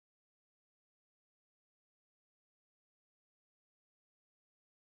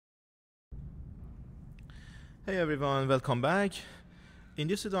Hey everyone, welcome back. In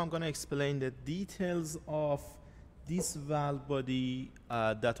this video I'm going to explain the details of this valve body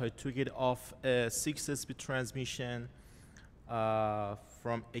that I took it off a 6-speed transmission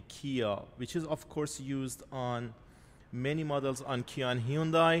from a Kia, which is of course used on many models on Kia and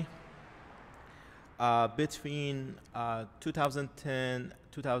Hyundai between 2010,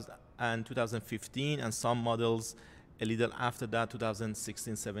 2000 and 2015, and some models a little after that,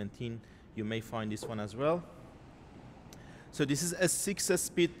 2016, 17. You may find this one as well. So this is a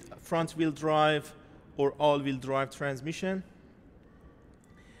 6-speed front-wheel drive or all-wheel drive transmission,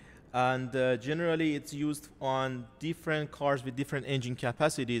 and generally it's used on different cars with different engine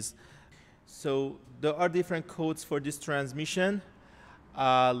capacities. So there are different codes for this transmission,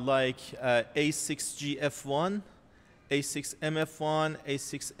 like A6GF1, A6MF1,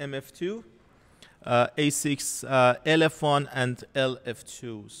 A6MF2, A6LF1 and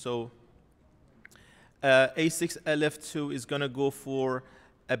LF2. So A6LF2 is going to go for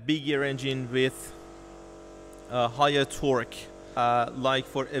a bigger engine with higher torque. Like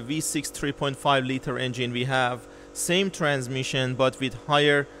for a V6 3.5 liter engine, we have same transmission but with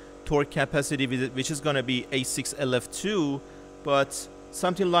higher torque capacity, which is going to be A6LF2. But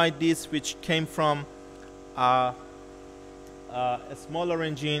something like this, which came from a smaller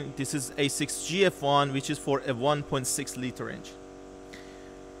engine, this is A6GF1, which is for a 1.6 liter engine.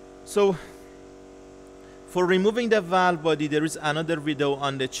 So for removing the valve body, there is another video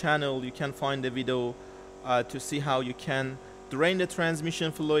on the channel. You can find the video to see how you can drain the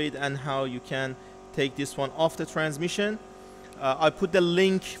transmission fluid and how you can take this one off the transmission. I put the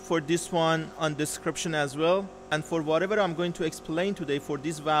link for this one on description as well. And for whatever I'm going to explain today for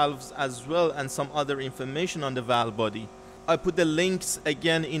these valves as well, and some other information on the valve body, I put the links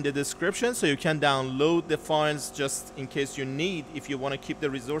again in the description, so you can download the files just in case you need. If you want to keep the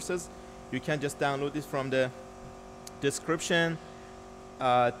resources, you can just download it from the description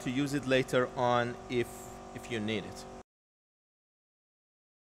to use it later on if you need it.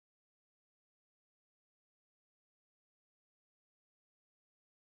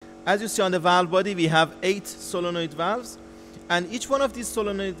 As you see on the valve body, we have 8 solenoid valves, and each one of these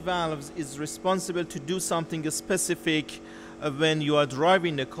solenoid valves is responsible to do something specific when you are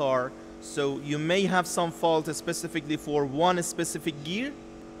driving the car. So you may have some fault specifically for one specific gear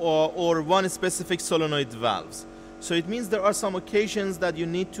or one specific solenoid valves. So it means there are some occasions that you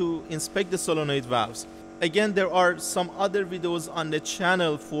need to inspect the solenoid valves. Again, there are some other videos on the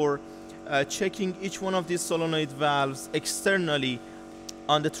channel for checking each one of these solenoid valves externally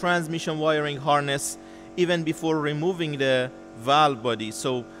on the transmission wiring harness, even before removing the valve body.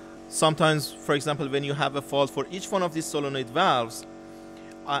 So sometimes, for example, when you have a fault for each one of these solenoid valves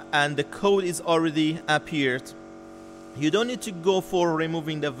and the code is already appeared, you don't need to go for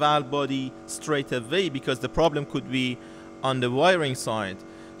removing the valve body straight away, because the problem could be on the wiring side.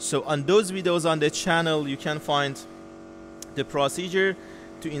 So on those videos on the channel, you can find the procedure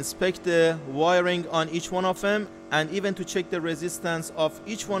to inspect the wiring on each one of them, and even to check the resistance of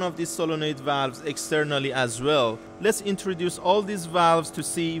each one of these solenoid valves externally as well. Let's introduce all these valves to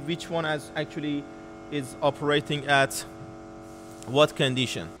see which one actually is operating at what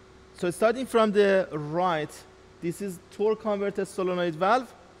condition. So starting from the right, this is torque converter solenoid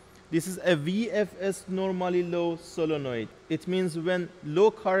valve. This is a VFS normally low solenoid. It means when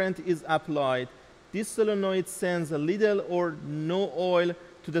low current is applied, this solenoid sends a little or no oil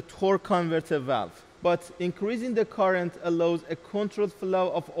to the torque converter valve. But increasing the current allows a controlled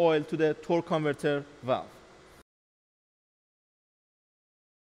flow of oil to the torque converter valve.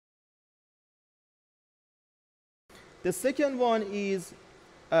 The second one is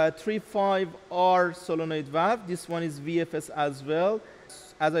 35R solenoid valve. This one is VFS as well.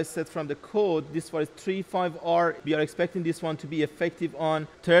 As I said from the code, this one is 35R. We are expecting this one to be effective on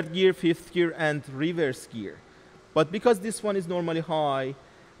 3rd gear, 5th gear, and reverse gear. But because this one is normally high,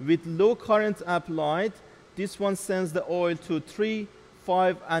 with low current applied, this one sends the oil to 3,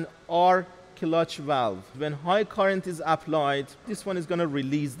 5, and R clutch valve. When high current is applied, this one is going to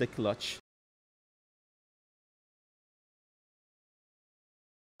release the clutch.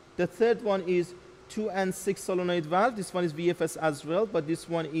 The third one is 2 and 6 solenoid valve. This one is VFS as well, but this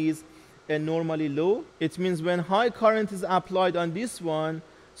one is a normally low. It means when high current is applied on this one,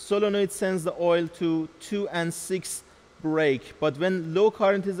 solenoid sends the oil to 2 and 6 brake. But when low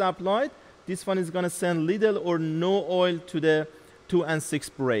current is applied, this one is going to send little or no oil to the 2 and 6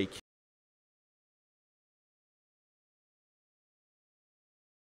 brake.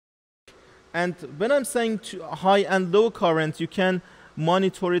 And when I'm saying high and low current, you can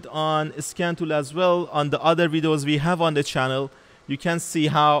monitor it on a scan tool as well. On the other videos we have on the channel, you can see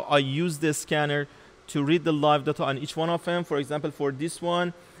how I use the scanner to read the live data on each one of them. For example, for this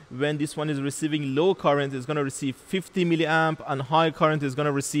one, when this one is receiving low current, it's going to receive 50 milliamp, and high current is going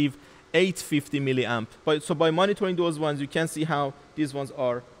to receive 850 milliamp. So by monitoring those ones, you can see how these ones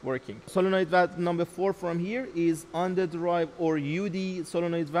are working. Solenoid valve number 4 from here is underdrive or UD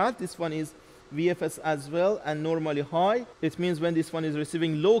solenoid valve. This one is VFS as well, and normally high. It means when this one is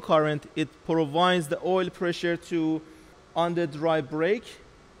receiving low current, it provides the oil pressure to underdrive brake,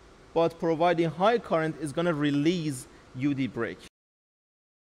 but providing high current is going to release UD brake.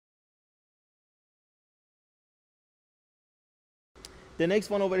 The next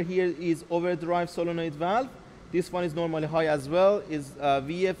one over here is overdrive solenoid valve. This one is normally high as well, is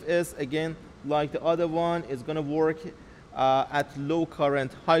VFS, again, like the other one, is going to work at low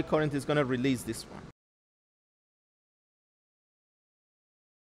current. High current is going to release this one.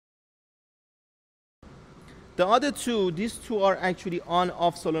 The other two, these two are actually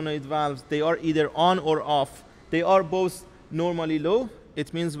on-off solenoid valves. They are either on or off. They are both normally low.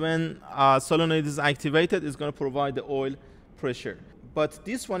 It means when solenoid is activated, it's going to provide the oil pressure. But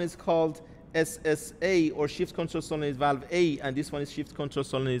this one is called SSA, or shift control solenoid valve A, and this one is shift control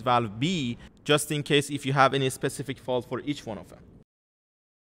solenoid valve B, just in case if you have any specific fault for each one of them.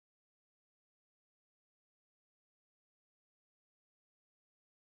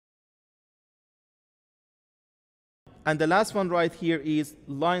 And the last one right here is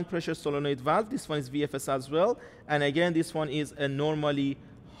line pressure solenoid valve. This one is VFS as well, and again this one is a normally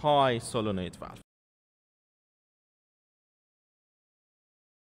high solenoid valve.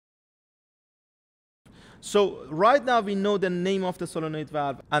 So right now we know the name of the solenoid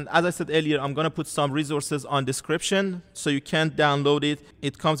valve, and as I said earlier, I'm going to put some resources on description so you can download it.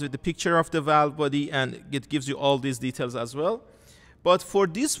 It comes with the picture of the valve body, and it gives you all these details as well. But for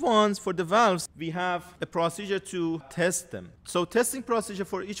these ones, for the valves, we have a procedure to test them. So testing procedure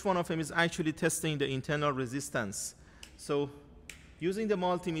for each one of them is actually testing the internal resistance. So using the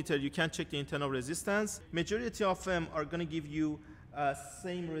multimeter, you can check the internal resistance. Majority of them are going to give you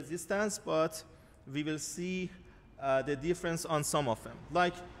same resistance, but we will see the difference on some of them.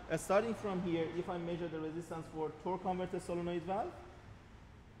 Like starting from here, if I measure the resistance for torque converter solenoid valve,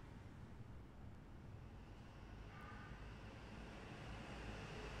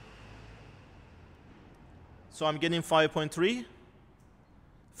 so I'm getting 5.3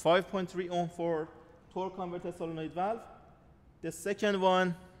 ohm for torque converter solenoid valve. The second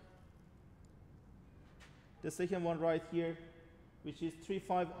one right here, which is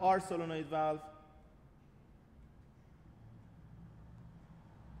 35R solenoid valve,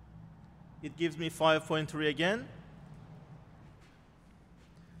 it gives me 5.3 again.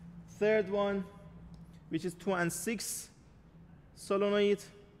 Third one, which is 2 and 6 solenoid,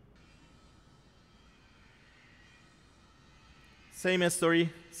 same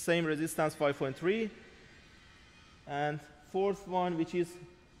story, same resistance, 5.3. And fourth one, which is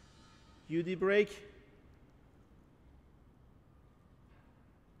UD brake,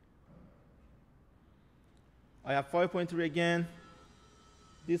 I have 5.3 again.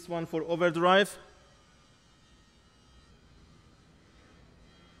 This one for overdrive,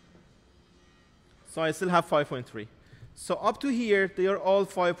 so I still have 5.3. So up to here, they are all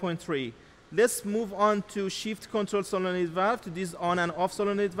 5.3. Let's move on to shift control solenoid valve, to these on and off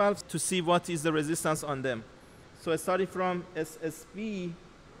solenoid valves, to see what is the resistance on them. So starting from SSB,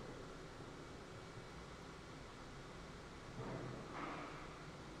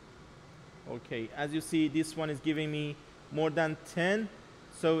 okay, as you see, this one is giving me more than 10.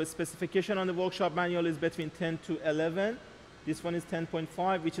 So specification on the workshop manual is between 10 to 11. This one is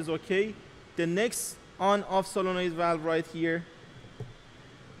 10.5, which is okay. The next on-off solenoid valve right here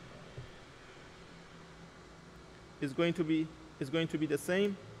is going to be the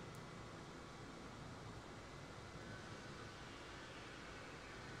same.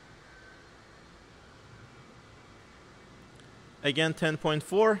 Again,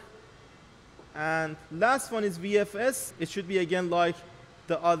 10.4. And last one is VFS. It should be again like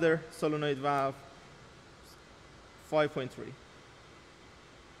the other solenoid valve, 5.3.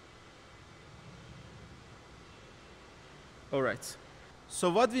 All right. So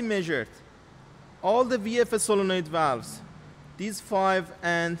what we measured, all the VFS solenoid valves, these 5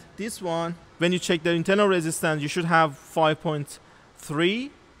 and this one, when you check the internal resistance, you should have 5.3.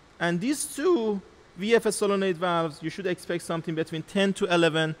 And these two VFS solenoid valves, you should expect something between 10 to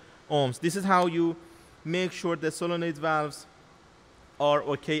 11 ohms. This is how you make sure the solenoid valves are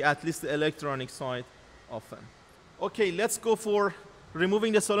okay, at least the electronic side of them. Okay, let's go for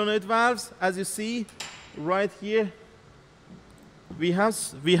removing the solenoid valves. As you see right here, we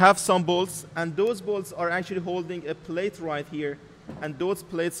have some bolts, and those bolts are actually holding a plate right here, and those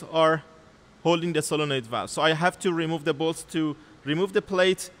plates are holding the solenoid valve. So I have to remove the bolts to remove the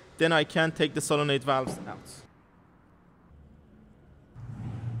plate, then I can take the solenoid valves out.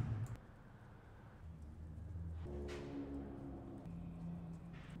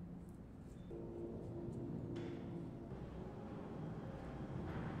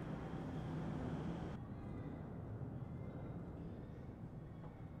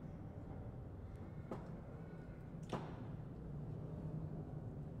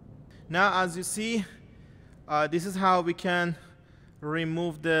 Now, as you see, this is how we can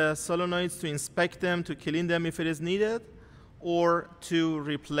remove the solenoids to inspect them, to clean them if it is needed, or to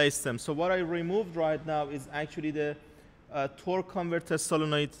replace them. So what I removed right now is actually the torque converter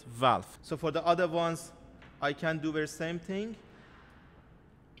solenoid valve. So for the other ones, I can do the same thing.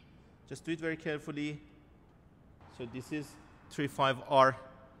 Just do it very carefully. So this is 35R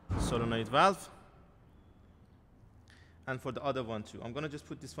solenoid valve. And for the other one too. I'm going to just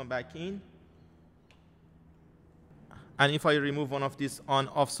put this one back in. And if I remove one of these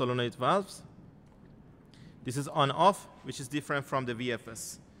on-off solenoid valves, this is on-off, which is different from the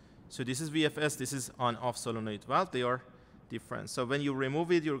VFS. So this is VFS, this is on-off solenoid valve. They are different. So when you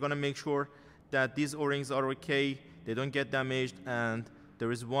remove it, you're going to make sure that these O-rings are okay, they don't get damaged, and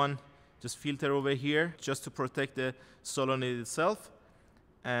there is one just filter over here just to protect the solenoid itself.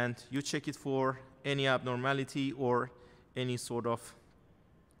 And you check it for any abnormality or any sort of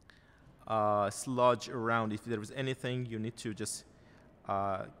sludge around. If there is anything, you need to just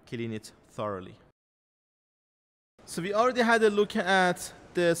clean it thoroughly. So we already had a look at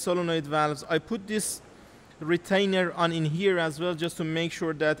the solenoid valves. I put this retainer on in here as well just to make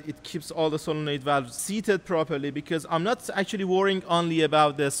sure that it keeps all the solenoid valves seated properly, because I'm not actually worrying only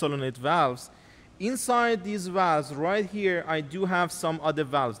about the solenoid valves. Inside these valves right here, I do have some other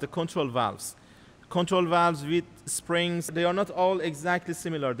valves, the control valves. Control valves with springs, they are not all exactly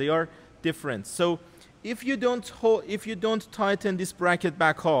similar, they are different. So if you don't tighten this bracket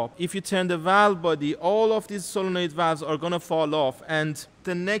back up, if you turn the valve body, all of these solenoid valves are going to fall off, and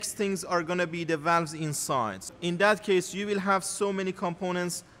the next things are going to be the valves inside. In that case, you will have so many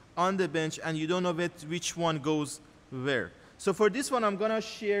components on the bench and you don't know which one goes where. So for this one, I'm going to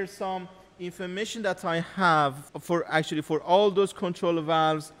share some information that I have for all those control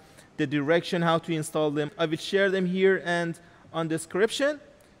valves, the direction how to install them. I will share them here and on description.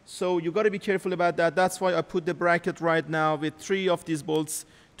 So you got to be careful about that. That's why I put the bracket right now with 3 of these bolts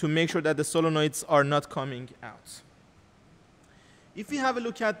to make sure that the solenoids are not coming out. If we have a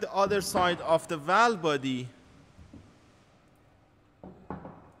look at the other side of the valve body,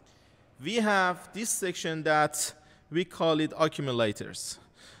 we have this section that we call it accumulators.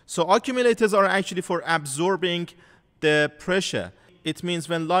 So accumulators are actually for absorbing the pressure. It means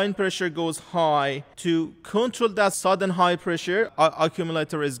when line pressure goes high, to control that sudden high pressure, our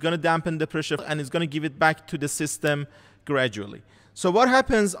accumulator is going to dampen the pressure and is going to give it back to the system gradually. So what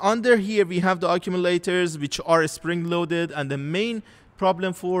happens under here, we have the accumulators which are spring loaded, and the main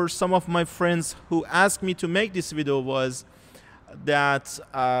problem for some of my friends who asked me to make this video was that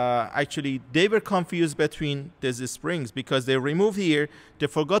actually they were confused between these springs, because they removed here, they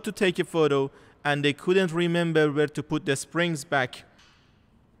forgot to take a photo, and they couldn't remember where to put the springs back.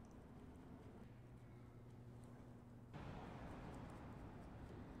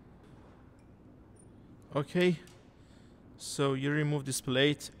 Okay, so you remove this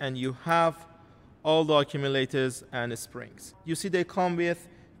plate and you have all the accumulators and the springs. You see they come with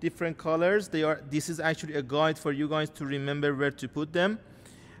different colors. This is actually a guide for you guys to remember where to put them.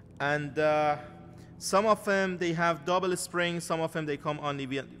 And some of them they have double springs, some of them they come only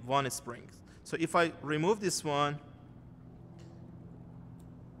with 1 spring. So if I remove this one,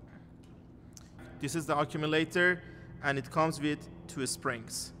 this is the accumulator and it comes with 2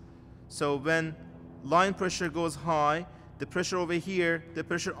 springs. So when line pressure goes high, the pressure over here, the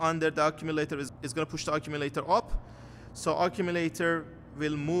pressure under the accumulator is going to push the accumulator up. So accumulator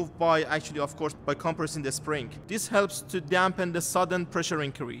will move by, actually of course, by compressing the spring. This helps to dampen the sudden pressure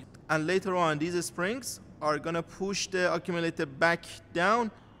increase. And later on, these springs are going to push the accumulator back down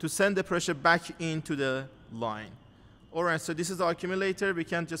to send the pressure back into the line. Alright, so this is the accumulator. We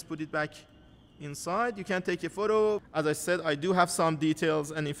can just put it back inside. You can take a photo. As I said, I do have some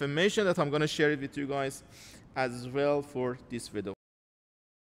details and information that I'm going to share it with you guys as well for this video.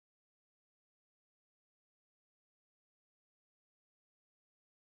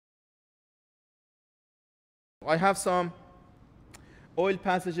 I have some oil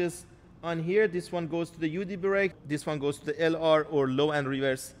passages on here. This one goes to the UD brake. This one goes to the LR or low and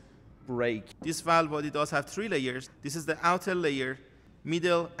reverse brake. This valve body does have 3 layers. This is the outer layer,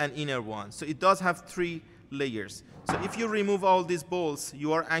 middle and inner one. So it does have 3 layers. So if you remove all these bolts,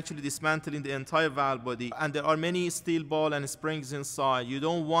 you are actually dismantling the entire valve body, and there are many steel ball and springs inside. You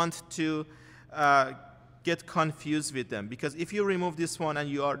don't want to get confused with them, because if you remove this one and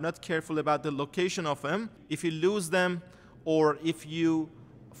you are not careful about the location of them, if you lose them or if you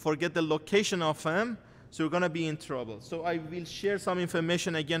forget the location of them, so you're going to be in trouble. So I will share some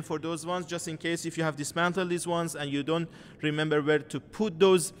information again for those ones, just in case if you have dismantled these ones and you don't remember where to put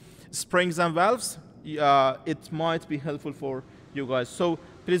those springs and valves, it might be helpful for you guys. So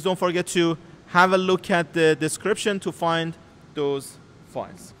please don't forget to have a look at the description to find those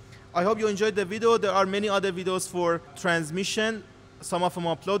files. I hope you enjoyed the video. There are many other videos for transmission. Some of them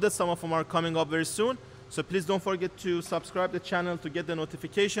are uploaded, some of them are coming up very soon. So please don't forget to subscribe the channel to get the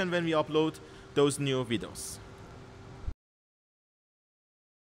notification when we upload those new videos.